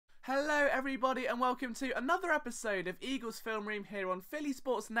Hello everybody and welcome to another episode of Eagles Film Room here on Philly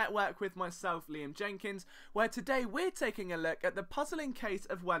Sports Network with myself, Liam Jenkins, where today we're taking a look at the puzzling case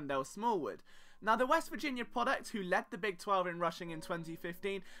of Wendell Smallwood. Now, the West Virginia product, who led the Big 12 in rushing in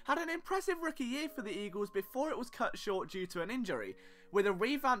 2015, had an impressive rookie year for the Eagles before it was cut short due to an injury. With a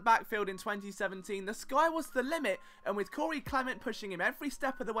revamped backfield in 2017, the sky was the limit, and with Corey Clement pushing him every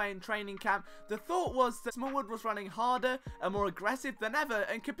step of the way in training camp, the thought was that Smallwood was running harder and more aggressive than ever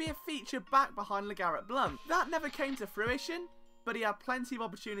and could be a feature back behind LeGarrette Blount. That never came to fruition, but he had plenty of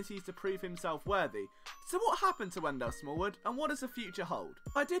opportunities to prove himself worthy. So what happened to Wendell Smallwood, and what does the future hold?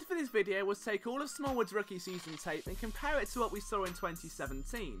 What I did for this video was take all of Smallwood's rookie season tape and compare it to what we saw in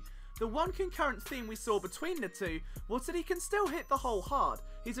 2017. The one concurrent theme we saw between the two was that he can still hit the hole hard.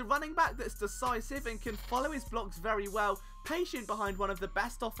 He's a running back that's decisive and can follow his blocks very well, patient behind one of the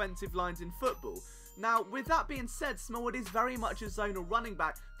best offensive lines in football. Now, with that being said, Smallwood is very much a zonal running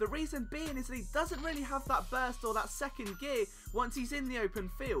back. The reason being is that he doesn't really have that burst or that second gear once he's in the open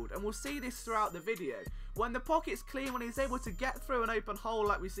field, and we'll see this throughout the video. When the pocket's clean, when he's able to get through an open hole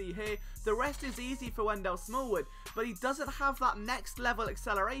like we see here, the rest is easy for Wendell Smallwood, but he doesn't have that next level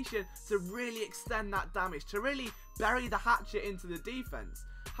acceleration to really extend that damage, to really bury the hatchet into the defense.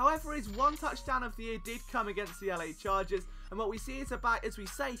 However, his one touchdown of the year did come against the LA Chargers, and what we see is a back, as we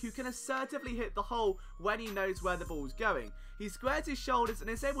say, who can assertively hit the hole when he knows where the ball's going. He squares his shoulders and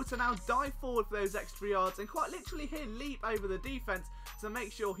is able to now dive forward for those extra yards and quite literally here leap over the defense to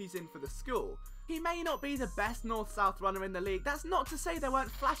make sure he's in for the score. He may not be the best north-south runner in the league. That's not to say there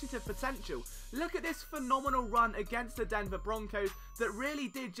weren't flashes of potential. Look at this phenomenal run against the Denver Broncos that really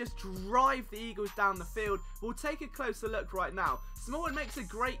did just drive the Eagles down the field. We'll take a closer look right now. Smallwood makes a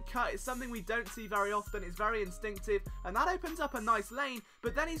great cut. It's something we don't see very often. It's very instinctive, and that opens up a nice lane,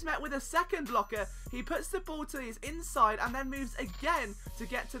 but then he's met with a second blocker. He puts the ball to his inside and then moves again to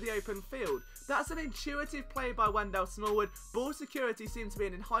get to the open field. That's an intuitive play by Wendell Smallwood. Ball security seems to be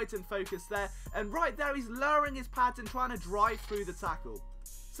in heightened focus there, and right there he's lowering his pads and trying to drive through the tackle.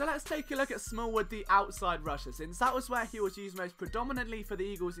 So let's take a look at Smallwood, the outside rusher, since that was where he was used most predominantly for the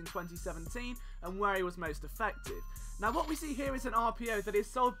Eagles in 2017 and where he was most effective. Now what we see here is an RPO that is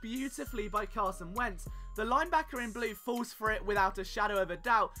sold beautifully by Carson Wentz. The linebacker in blue falls for it without a shadow of a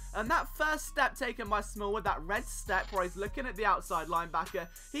doubt, and that first step taken by Smallwood, that red step where he's looking at the outside linebacker,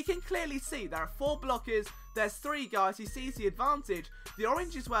 he can clearly see there are 4 blockers, there's 3 guys, he sees the advantage. The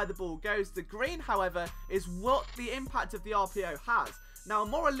orange is where the ball goes, the green however is what the impact of the RPO has. Now, a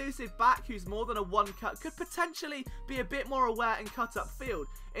more elusive back who's more than a one cut could potentially be a bit more aware and cut upfield.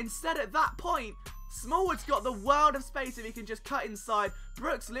 Instead, at that point, Smallwood's got the world of space if he can just cut inside.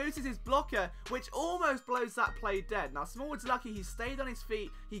 Brooks loses his blocker, which almost blows that play dead. Now, Smallwood's lucky he stayed on his feet,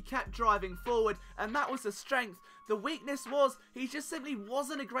 he kept driving forward, and that was the strength. The weakness was he just simply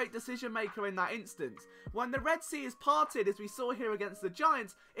wasn't a great decision maker in that instance. When the Red Sea is parted, as we saw here against the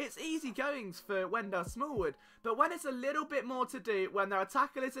Giants, it's easy goings for Wendell Smallwood. But when it's a little bit more to do, when there are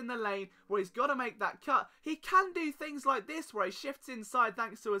tacklers in the lane where he's got to make that cut, he can do things like this where he shifts inside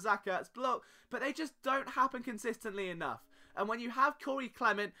thanks to a Zach Ertz block, but they just don't happen consistently enough. And when you have Corey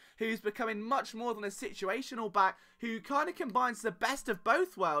Clement, who's becoming much more than a situational back, who kind of combines the best of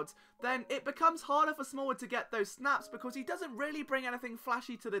both worlds, then it becomes harder for Smallwood to get those snaps because he doesn't really bring anything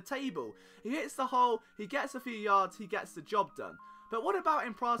flashy to the table. He hits the hole, he gets a few yards, he gets the job done. But what about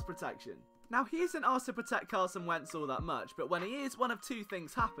in pass protection? Now, he isn't asked to protect Carson Wentz all that much, but when he is, one of 2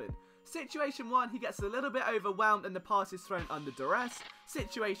 things happen. Situation 1, he gets a little bit overwhelmed and the pass is thrown under duress.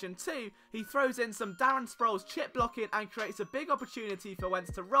 Situation 2, he throws in some Darren Sproles chip blocking and creates a big opportunity for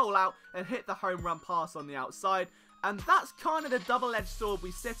Wentz to roll out and hit the home run pass on the outside. And that's kind of the double-edged sword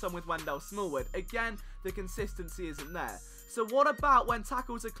we sit on with Wendell Smallwood. Again, the consistency isn't there. So what about when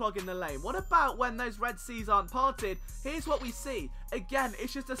tackles are clogging the lane? What about when those Red Seas aren't parted? Here's what we see. Again,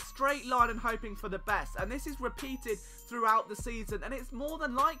 it's just a straight line and hoping for the best. And this is repeated throughout the season. And it's more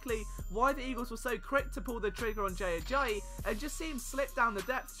than likely why the Eagles were so quick to pull the trigger on Jay Ajayi and just see him slip down the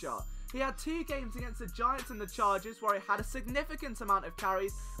depth chart. He had 2 games against the Giants and the Chargers where he had a significant amount of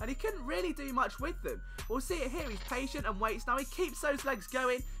carries and he couldn't really do much with them. We'll see it here, he's patient and waits. Now he keeps those legs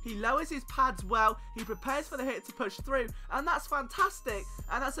going, he lowers his pads well, he prepares for the hit to push through, and that's fantastic.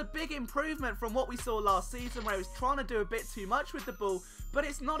 And that's a big improvement from what we saw last season where he was trying to do a bit too much with the ball, but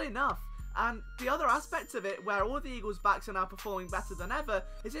it's not enough. And the other aspect of it, where all the Eagles' backs are now performing better than ever,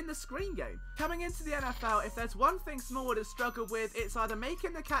 is in the screen game. Coming into the NFL, if there's one thing Smallwood has struggled with, it's either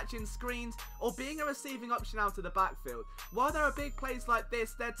making the catch in screens or being a receiving option out of the backfield. While there are big plays like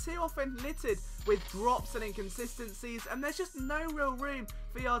this, they're too often littered with drops and inconsistencies, and there's just no real room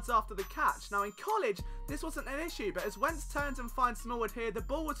for yards after the catch. Now in college, this wasn't an issue, but as Wentz turns and finds Smallwood here, the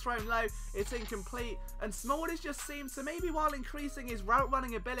ball was thrown low, it's incomplete, and Smallwood has just seemed to, maybe while increasing his route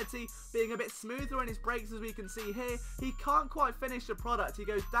running ability, being a bit smoother in his breaks as we can see here, he can't quite finish the product. He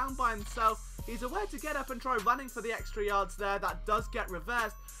goes down by himself. He's aware to get up and try running for the extra yards there. That does get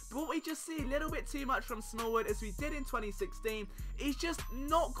reversed. But what we just see a little bit too much from Smallwood, as we did in 2016, he's just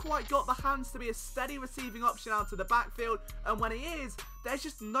not quite got the hands to be a steady receiving option out of the backfield. And when he is, there's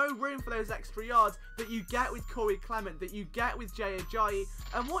just no room for those extra yards that you get with Corey Clement, that you get with Jay Ajayi.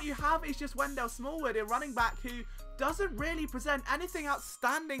 And what you have is just Wendell Smallwood, a running back who doesn't really present anything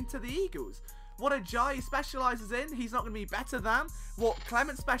outstanding to the Eagles. What Ajayi specialises in, he's not going to be better than. What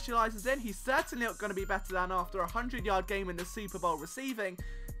Clement specialises in, he's certainly not going to be better than after a 100-yard game in the Super Bowl receiving.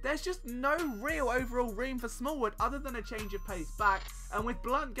 There's just no real overall room for Smallwood other than a change of pace back. And with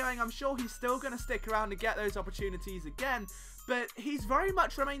Blunt going, I'm sure he's still going to stick around to get those opportunities again. But he's very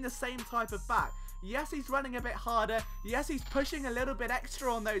much remained the same type of back. Yes, he's running a bit harder. Yes, he's pushing a little bit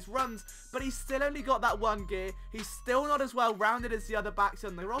extra on those runs, but he's still only got that one gear. He's still not as well rounded as the other backs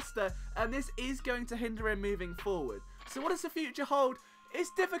on the roster, and this is going to hinder him moving forward. So what does the future hold? It's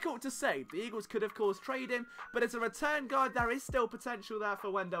difficult to say. The Eagles could of course trade him, but as a return guard there is still potential there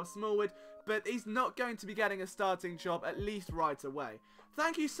for Wendell Smallwood, but he's not going to be getting a starting job, at least right away.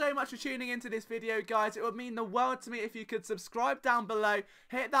 Thank you so much for tuning into this video, guys. It would mean the world to me if you could subscribe down below,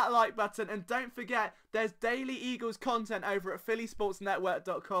 hit that like button, and don't forget there's daily Eagles content over at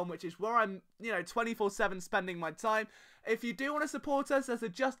phillysportsnetwork.com, which is where I'm, 24/7 spending my time. If you do want to support us, there's a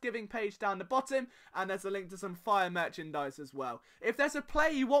Just Giving page down the bottom, and there's a link to some Fire merchandise as well. If there's a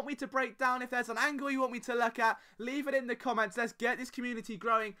play you want me to break down, if there's an angle you want me to look at, leave it in the comments. Let's get this community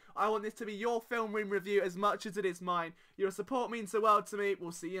growing. I want this to be your film room review as much as it is mine. Your support means the world to me.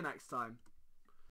 We'll see you next time.